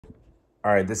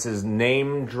All right, this is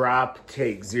name drop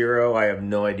take 0. I have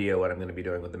no idea what I'm going to be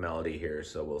doing with the melody here,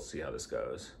 so we'll see how this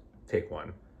goes. Take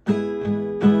 1.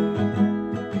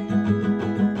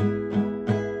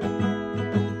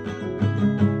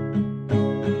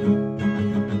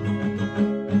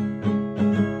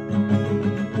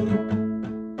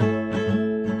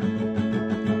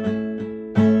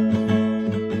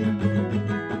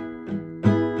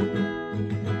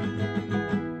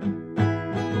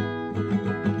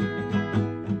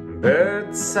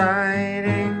 Bird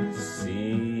sighting,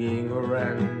 seeing a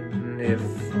wren. If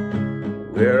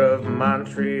we're of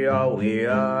Montreal, we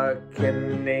are Canadian,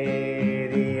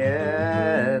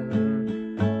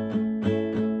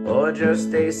 or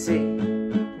just AC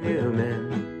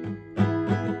Newman.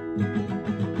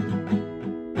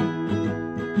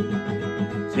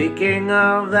 Speaking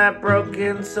of that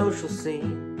broken social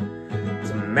scene, it's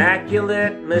an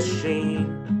immaculate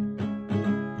machine.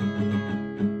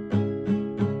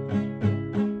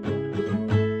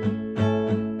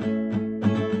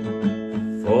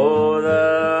 For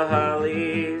the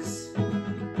Hollies.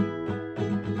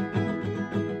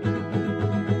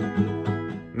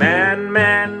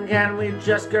 Man, can we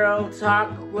just girl talk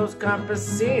Los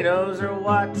Campesinos or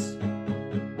what?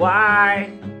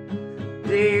 Why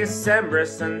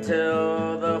Decembrists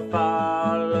until the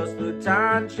fall? Los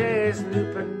Lutanches, new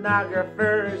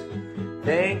pornographers.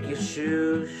 Thank you,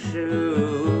 shoo.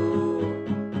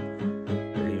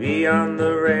 TV on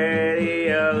the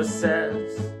radio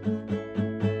says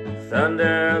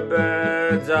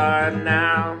Thunderbirds are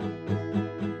now,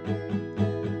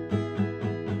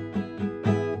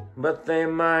 but they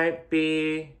might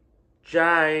be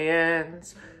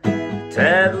giants.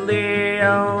 Ted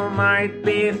Leo might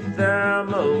be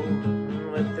thermo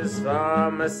with his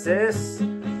pharmacist,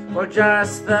 or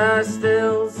just the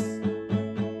stills,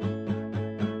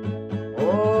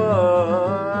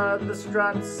 or the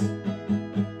struts.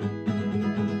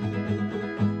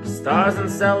 Stars and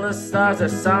cellar stars are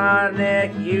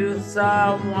sonic youth.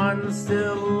 Someone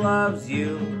still loves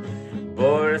you.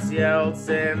 Boris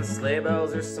Yeltsin, sleigh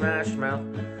bells or smash mouth.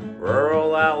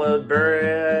 Rural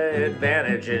Alberta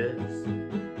advantages.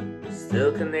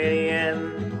 Still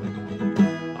Canadian.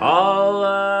 All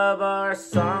of our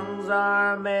songs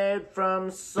are made from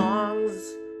songs.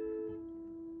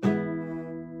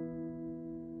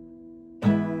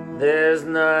 There's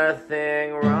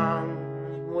nothing wrong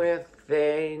with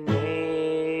fame.